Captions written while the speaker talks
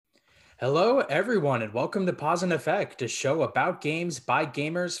Hello, everyone, and welcome to Pause and Effect, a show about games by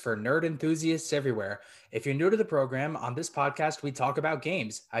gamers for nerd enthusiasts everywhere. If you're new to the program, on this podcast, we talk about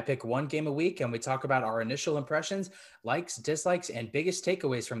games. I pick one game a week and we talk about our initial impressions, likes, dislikes, and biggest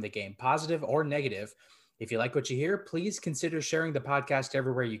takeaways from the game, positive or negative. If you like what you hear, please consider sharing the podcast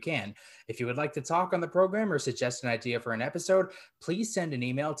everywhere you can. If you would like to talk on the program or suggest an idea for an episode, please send an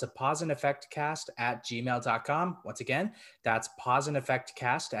email to pauseandeffectcast@gmail.com. Once again, that's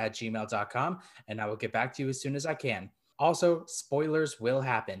pauseandeffectcast@gmail.com, and I will get back to you as soon as I can. Also, spoilers will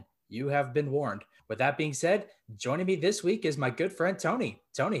happen. You have been warned. With that being said, joining me this week is my good friend Tony.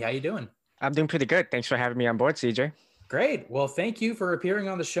 Tony, how you doing? I'm doing pretty good. Thanks for having me on board, CJ. Great. Well, thank you for appearing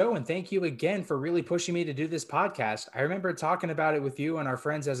on the show, and thank you again for really pushing me to do this podcast. I remember talking about it with you and our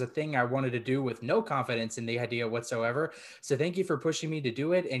friends as a thing I wanted to do with no confidence in the idea whatsoever. So thank you for pushing me to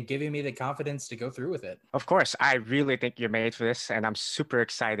do it and giving me the confidence to go through with it. Of course, I really think you're made for this, and I'm super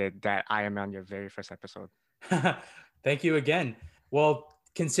excited that I am on your very first episode. Thank you again. Well,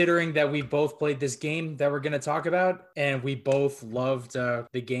 considering that we both played this game that we're going to talk about and we both loved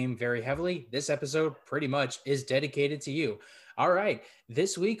the game very heavily, this episode pretty much is dedicated to you. All right.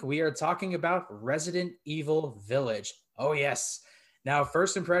 This week we are talking about Resident Evil Village. Oh, yes. Now,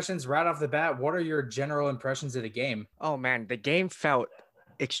 first impressions right off the bat, what are your general impressions of the game? Oh man, the game felt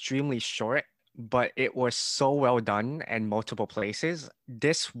extremely short, but it was so well done in multiple places.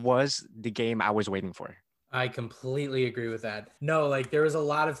 This was the game I was waiting for. I completely agree with that. No, like there was a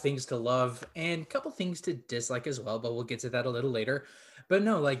lot of things to love and a couple things to dislike as well, but we'll get to that a little later. But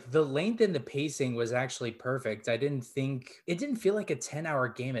no, like the length and the pacing was actually perfect. I didn't think it didn't feel like a 10-hour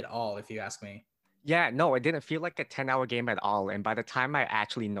game at all, if you ask me. Yeah, no, it didn't feel like a 10-hour game at all. And by the time I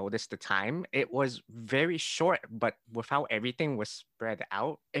actually noticed the time, it was very short, but with how everything was spread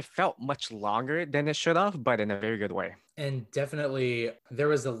out, it felt much longer than it should have, but in a very good way. And definitely there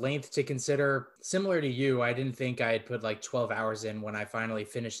was a length to consider. Similar to you, I didn't think I had put like 12 hours in when I finally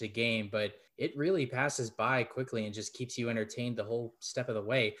finished the game, but it really passes by quickly and just keeps you entertained the whole step of the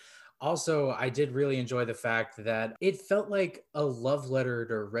way. Also, I did really enjoy the fact that it felt like a love letter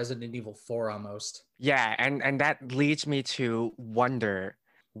to Resident Evil 4 almost. Yeah, and that leads me to wonder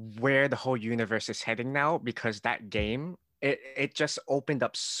where the whole universe is heading now because that game it just opened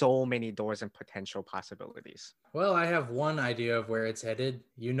up so many doors and potential possibilities. Well, I have one idea of where it's headed.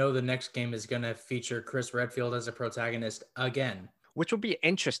 You know, the next game is going to feature Chris Redfield as a protagonist again. Which will be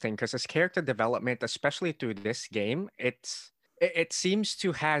interesting because his character development, especially through this game, it seems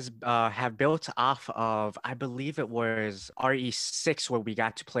to has have built off of, I believe it was RE6 where we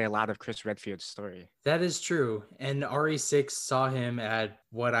got to play a lot of Chris Redfield's story. That is true. And RE6 saw him at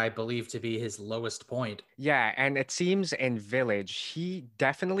what I believe to be his lowest point. Yeah, and it seems in Village, he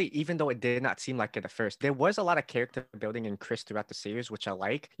definitely, even though it did not seem like it at first, there was a lot of character building in Chris throughout the series, which I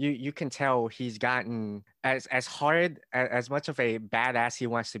like. You can tell he's gotten as hard as much of a badass he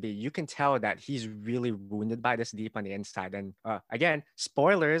wants to be. You can tell that he's really wounded by this deep on the inside. And again,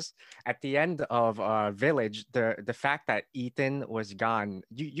 spoilers at the end of Village, the fact that Ethan was gone,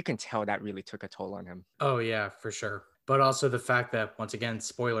 you can tell that really took a toll on him. Oh, yeah, for sure. But also the fact that, once again,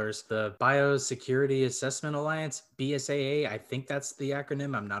 spoilers, the Biosecurity Assessment Alliance, BSAA, I think that's the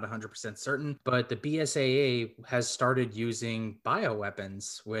acronym. I'm not 100% certain. But the BSAA has started using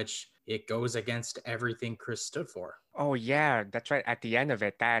bioweapons, which it goes against everything Chris stood for. Oh yeah, that's right. At the end of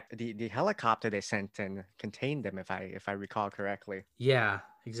it, that the helicopter they sent in contained them, if I recall correctly. Yeah,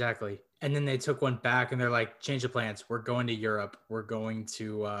 exactly. And then they took one back and they're like, change the plans. We're going to Europe. We're going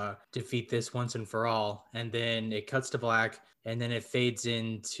to defeat this once and for all. And then it cuts to black and then it fades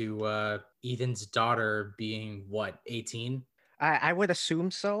into Ethan's daughter being what, 18? I would assume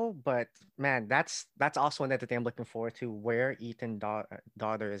so, but man, that's also another thing I'm looking forward to where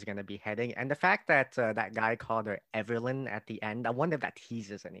daughter is gonna be heading, and the fact that that guy called her Evelyn at the end. I wonder if that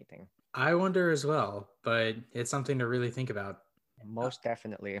teases anything. I wonder as well, but it's something to really think about. Most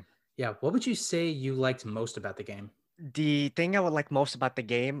definitely. Yeah, what would you say you liked most about the game? The thing I would like most about the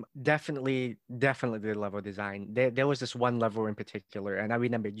game, definitely the level design. There was this one level in particular, and I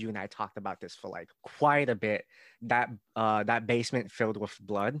remember you and I talked about this for like quite a bit. That basement filled with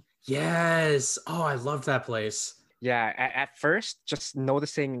blood. Yes. Oh, I loved that place. Yeah, at first, just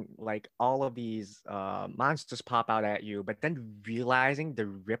noticing like all of these monsters pop out at you, but then realizing the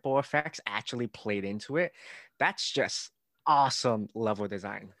ripple effects actually played into it, that's just awesome level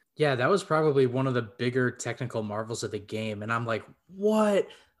design. Yeah, that was probably one of the bigger technical marvels of the game. And I'm like, what?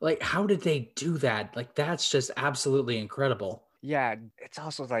 Like, how did they do that? Like, that's just absolutely incredible. Yeah, it's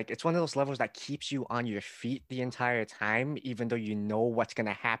also like it's one of those levels that keeps you on your feet the entire time, even though you know what's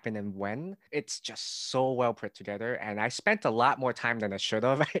gonna happen and when. It's just so well put together. And I spent a lot more time than I should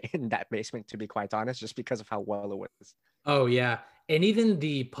have in that basement, to be quite honest, just because of how well it was. Oh yeah. And even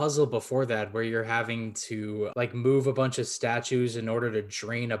the puzzle before that where you're having to like move a bunch of statues in order to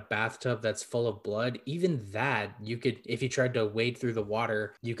drain a bathtub that's full of blood, even that you could if you tried to wade through the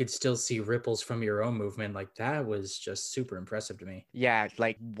water, you could still see ripples from your own movement. Like that was just super impressive to me. Yeah,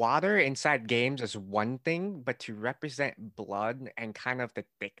 like water inside games is one thing, but to represent blood and kind of the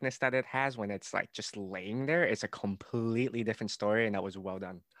thickness that it has when it's like just laying there is a completely different story, and that was well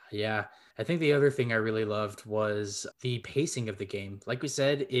done. Yeah, I think the other thing I really loved was the pacing of the game. Like we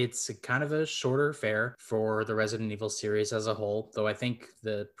said, it's kind of a shorter fare for the Resident Evil series as a whole, though I think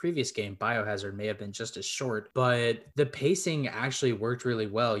the previous game, Biohazard, may have been just as short, but the pacing actually worked really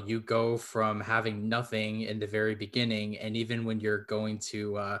well. You go from having nothing in the very beginning, and even when you're going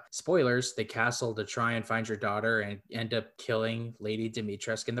to, spoilers, the castle to try and find your daughter and end up killing Lady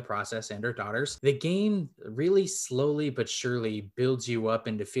Dimitrescu in the process and her daughters, the game really slowly but surely builds you up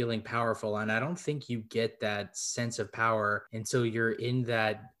into feeling powerful. And I don't think you get that sense of power until you're in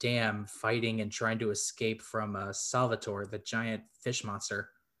that dam fighting and trying to escape from Salvatore, the giant fish monster.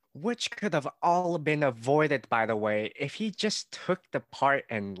 Which could have all been avoided, by the way, if he just took the part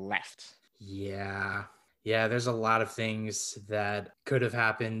and left. Yeah. Yeah, there's a lot of things that could have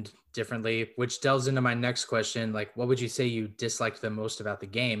happened differently, which delves into my next question. Like, what would you say you disliked the most about the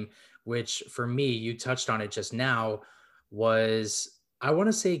game? Which for me, you touched on it just now, was I want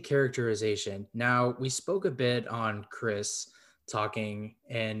to say characterization. Now, we spoke a bit on Chris talking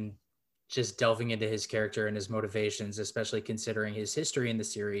and just delving into his character and his motivations, especially considering his history in the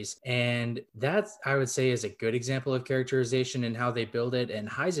series. And that, I would say, is a good example of characterization and how they build it. And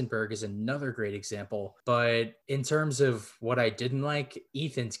Heisenberg is another great example. But in terms of what I didn't like,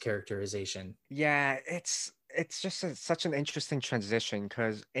 Ethan's characterization. Yeah, it's just such an interesting transition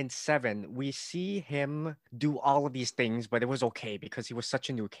because in seven we see him do all of these things, but it was okay because he was such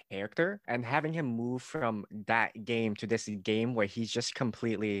a new character, and having him move from that game to this game where he's just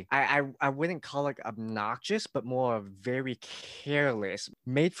completely I wouldn't call it obnoxious, but more very careless,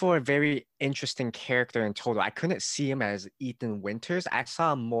 made for a very interesting character in total. I couldn't see him as Ethan Winters. I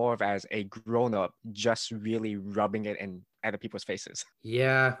saw him more of as a grown up, just really rubbing it in other people's faces.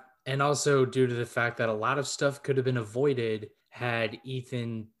 Yeah. And also due to the fact that a lot of stuff could have been avoided had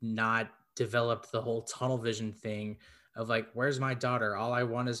Ethan not developed the whole tunnel vision thing of like, where's my daughter? All I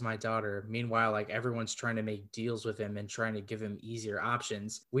want is my daughter. Meanwhile, like everyone's trying to make deals with him and trying to give him easier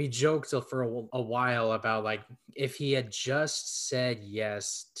options. We joked for a while about like if he had just said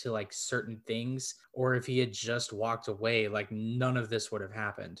yes to like certain things or if he had just walked away, like none of this would have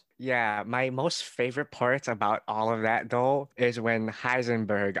happened. Yeah, my most favorite part about all of that though is when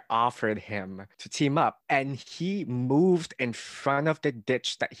Heisenberg offered him to team up and he moved in front of the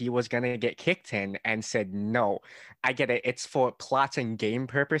ditch that he was gonna get kicked in and said, no, I get it, it's for plot and game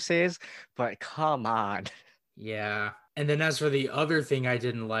purposes, but come on. Yeah. And then as for the other thing I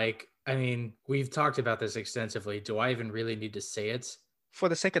didn't like, I mean, we've talked about this extensively. Do I even really need to say it? For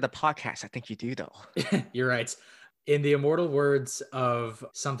the sake of the podcast, I think you do though. You're right. In the immortal words of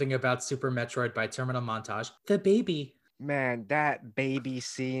something about Super Metroid by Terminal Montage, the baby. Man, that baby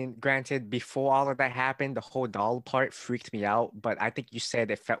scene, granted, before all of that happened, the whole doll part freaked me out, but I think you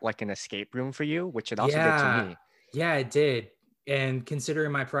said it felt like an escape room for you, which it also did to Yeah. me. Yeah, it did. And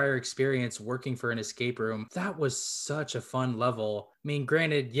considering my prior experience working for an escape room, that was such a fun level. I mean,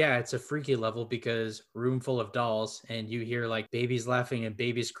 granted, yeah, it's a freaky level because room full of dolls and you hear like babies laughing and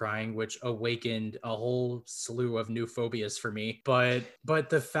babies crying, which awakened a whole slew of new phobias for me. But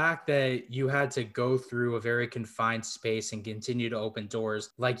the fact that you had to go through a very confined space and continue to open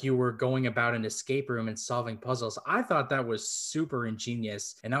doors like you were going about an escape room and solving puzzles, I thought that was super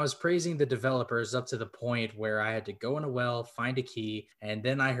ingenious. And I was praising the developers up to the point where I had to go in a well, find a key, and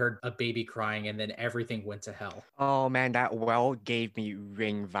then I heard a baby crying and then everything went to hell. Oh man, that well gave me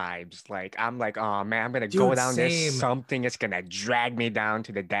Ring vibes. Like, I'm like, oh man, I'm gonna go Dude, down this. same. Something is gonna drag me down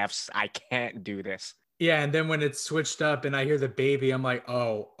to the depths. I can't do this. Yeah, and then when it's switched up and I hear the baby, I'm like,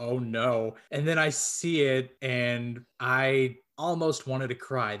 oh no. And then I see it and I almost wanted to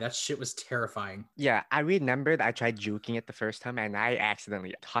cry. That shit was terrifying. Yeah, I remembered I tried juking it the first time and I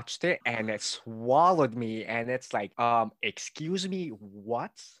accidentally touched it and it swallowed me. And it's like, excuse me,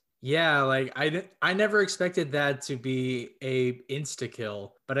 what? Yeah, like I never expected that to be a insta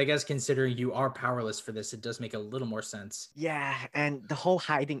kill, But I guess considering you are powerless for this, it does make a little more sense. Yeah, and the whole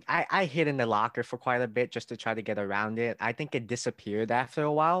hiding, I hid in the locker for quite a bit just to try to get around it. I think it disappeared after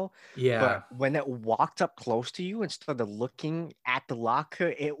a while, Yeah. but when it walked up close to you and started looking at the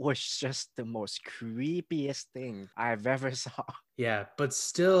locker, it was just the most creepiest thing I've ever saw. Yeah, but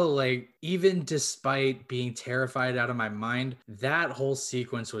still, like, even despite being terrified out of my mind, that whole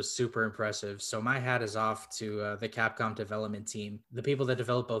sequence was super impressive. So my hat is off to the Capcom development team, the people that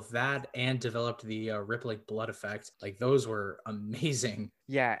developed both that and developed the Rippling Blood effect. Like, those were amazing.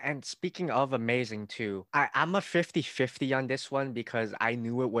 Yeah, and speaking of amazing too, I'm a 50-50 on this one because I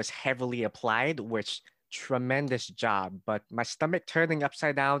knew it was heavily applied, which tremendous job, but my stomach turning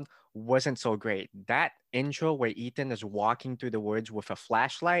upside down wasn't so great. That intro where Ethan is walking through the woods with a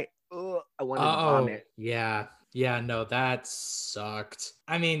flashlight, ugh, I wanted to Oh, vomit. yeah. Yeah, no, that sucked.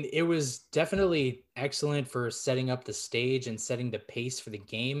 I mean, it was definitely excellent for setting up the stage and setting the pace for the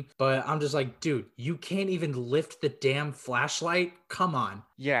game, but I'm just like, dude, you can't even lift the damn flashlight? Come on.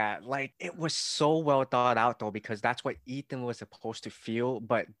 Yeah, like it was so well thought out though, because that's what Ethan was supposed to feel.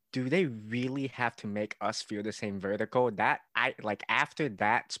 But do they really have to make us feel the same vertigo? That I like after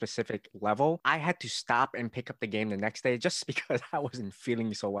that specific level, I had to stop and pick up the game the next day just because I wasn't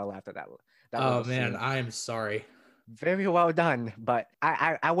feeling so well after that Oh little man, scene. I'm sorry. Very well done, but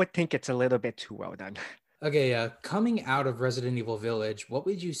I would think it's a little bit too well done. Okay, coming out of Resident Evil Village, what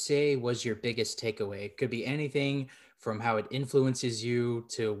would you say was your biggest takeaway? It could be anything from how it influences you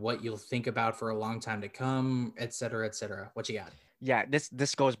to what you'll think about for a long time to come, et cetera, et cetera. What you got? Yeah,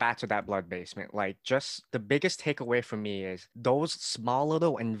 this goes back to that blood basement. Like just the biggest takeaway for me is those small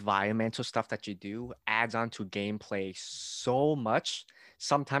little environmental stuff that you do adds on to gameplay so much.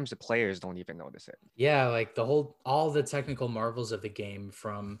 Sometimes the players don't even notice it. Yeah, like all the technical marvels of the game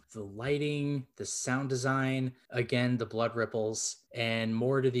from the lighting, the sound design, again, the blood ripples, and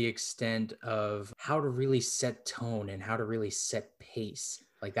more to the extent of how to really set tone and how to really set pace.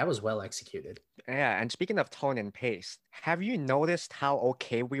 Like that was well executed. Yeah, and speaking of tone and pace, have you noticed how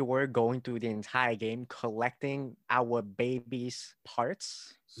okay we were going through the entire game collecting our baby's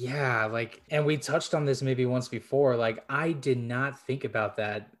parts? Yeah, like, and we touched on this maybe once before. Like, I did not think about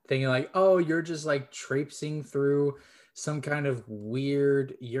that, thinking like, oh, you're just like traipsing through some kind of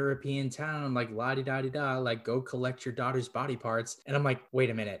weird European town, like la di da di da, like go collect your daughter's body parts. And I'm like, wait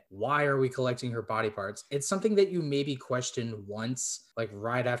a minute, why are we collecting her body parts? It's something that you maybe question once, like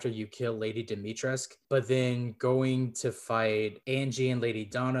right after you kill Lady Dimitrescu, but then going to fight Angie and Lady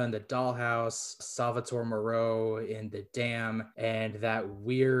Donna in the dollhouse, Salvatore Moreau in the dam, and that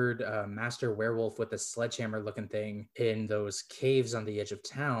weird master werewolf with the sledgehammer looking thing in those caves on the edge of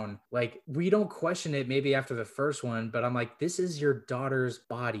town. Like, we don't question it maybe after the first one, but I'm like, this is your daughter's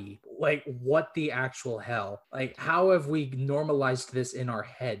body. Like, what the actual hell? Like, how have we normalized this in our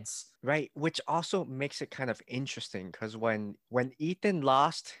heads? Right, which also makes it kind of interesting because when Ethan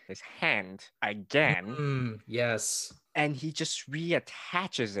lost his hand again, Yes. and he just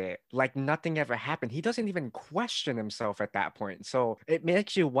reattaches it like nothing ever happened. He doesn't even question himself at that point. So it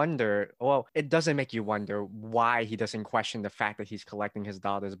makes you wonder. Well, it doesn't make you wonder why he doesn't question the fact that he's collecting his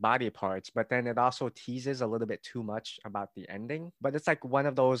daughter's body parts, but then it also teases a little bit too much about the ending. But it's like one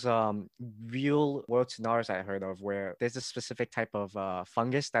of those real world scenarios I heard of where there's a specific type of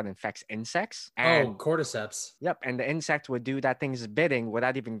fungus that infects insects. Oh, And cordyceps. yep, and the insect would do that thing's bidding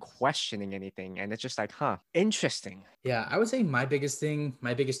without even questioning anything. And it's just like, huh, interesting. Yeah, I would say my biggest thing,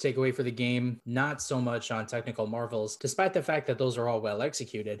 my biggest takeaway for the game, not so much on technical marvels, despite the fact that those are all well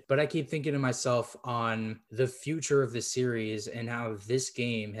executed, but I keep thinking to myself on the future of the series and how this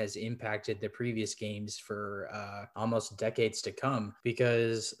game has impacted the previous games for almost decades to come.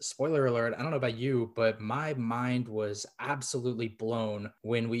 Because, spoiler alert, I don't know about you, but my mind was absolutely blown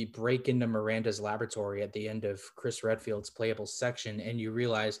when we break into Miranda's laboratory at the end of Chris Redfield's playable section and you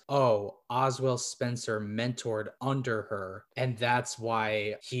realize, oh, Oswell Spencer mentored under her. And that's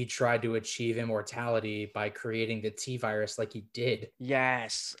why he tried to achieve immortality by creating the T virus like he did.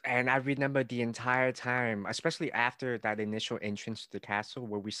 Yes, and I remember the entire time, especially after that initial entrance to the castle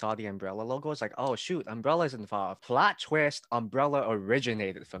where we saw the Umbrella logo. It's like, oh shoot, Umbrella's involved. Plot twist, Umbrella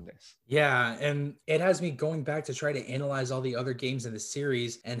originated from this. Yeah, and it has me going back to try to analyze all the other games in the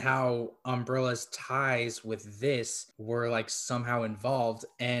series and how Umbrella's ties with this were like somehow involved.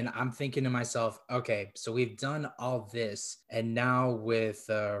 And I'm thinking to myself, okay, so we've done all all this, and now with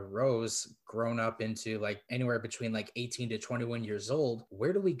Rose grown up into like anywhere between like 18 to 21 years old,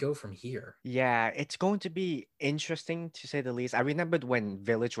 where do we go from here? Yeah, it's going to be interesting to say the least. I remembered when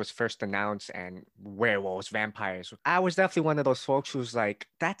Village was first announced and werewolves, vampires. I was definitely one of those folks who's like,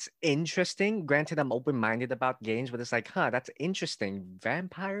 that's interesting. Granted, I'm open-minded about games, but it's like, that's interesting.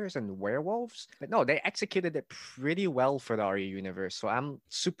 Vampires and werewolves? But no, they executed it pretty well for the RE universe. So I'm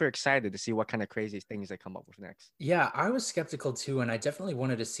super excited to see what kind of crazy things they come up with next. Yeah, I was skeptical too, and I definitely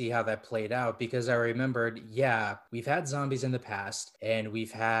wanted to see how that played out because I remembered, yeah, we've had zombies in the past, and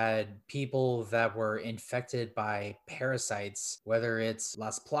we've had people that were infected by parasites, whether it's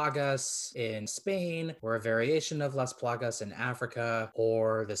Las Plagas in Spain, or a variation of Las Plagas in Africa,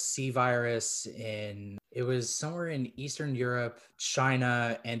 or the C virus in it was somewhere in Eastern Europe,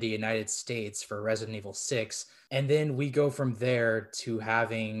 China, and the United States for Resident Evil 6. And then we go from there to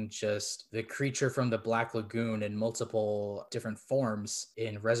having just the creature from the Black Lagoon in multiple different forms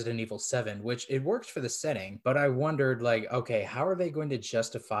in Resident Evil 7, which it worked for the setting. But I wondered, like, okay, how are they going to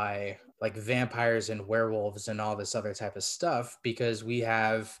justify like vampires and werewolves and all this other type of stuff? Because we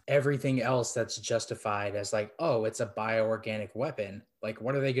have everything else that's justified as like, oh, it's a bioorganic weapon. Like,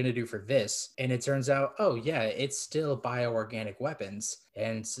 what are they going to do for this? And it turns out, oh, yeah, it's still bioorganic weapons.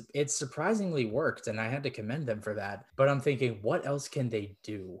 And it surprisingly worked. And I had to commend them for that. But I'm thinking, what else can they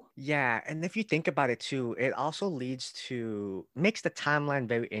do? Yeah, and if you think about it too, it also makes the timeline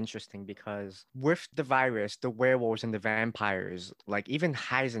very interesting because with the virus, the werewolves and the vampires, like even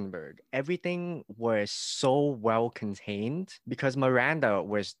Heisenberg, everything was so well contained because Miranda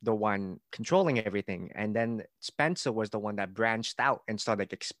was the one controlling everything, and then Spencer was the one that branched out and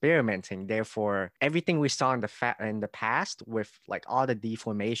started experimenting. Therefore, everything we saw in the past with like all the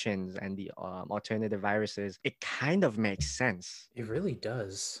deformations and the alternative viruses, it kind of makes sense. It really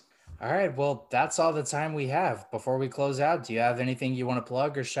does. All right. Well, that's all the time we have. Before we close out, do you have anything you want to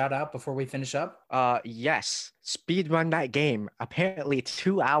plug or shout out before we finish up? Yes, speed run that game. Apparently,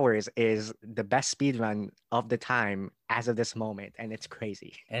 2 hours is the best speed run of the time as of this moment, and it's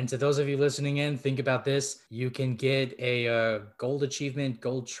crazy. And to those of you listening in, think about this. You can get a gold achievement,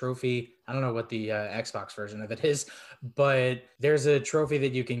 gold trophy. I don't know what the Xbox version of it is, but there's a trophy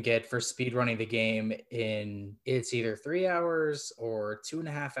that you can get for speedrunning the game in it's either 3 hours or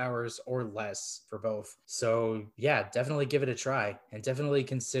 2.5 hours or less for both. So yeah, definitely give it a try and definitely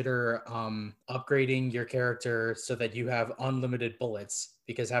consider upgrading your character so that you have unlimited bullets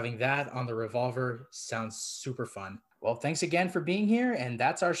because having that on the revolver sounds super fun. Well, thanks again for being here, and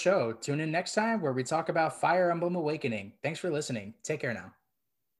that's our show. Tune in next time where we talk about Fire Emblem Awakening. Thanks for listening. Take care now.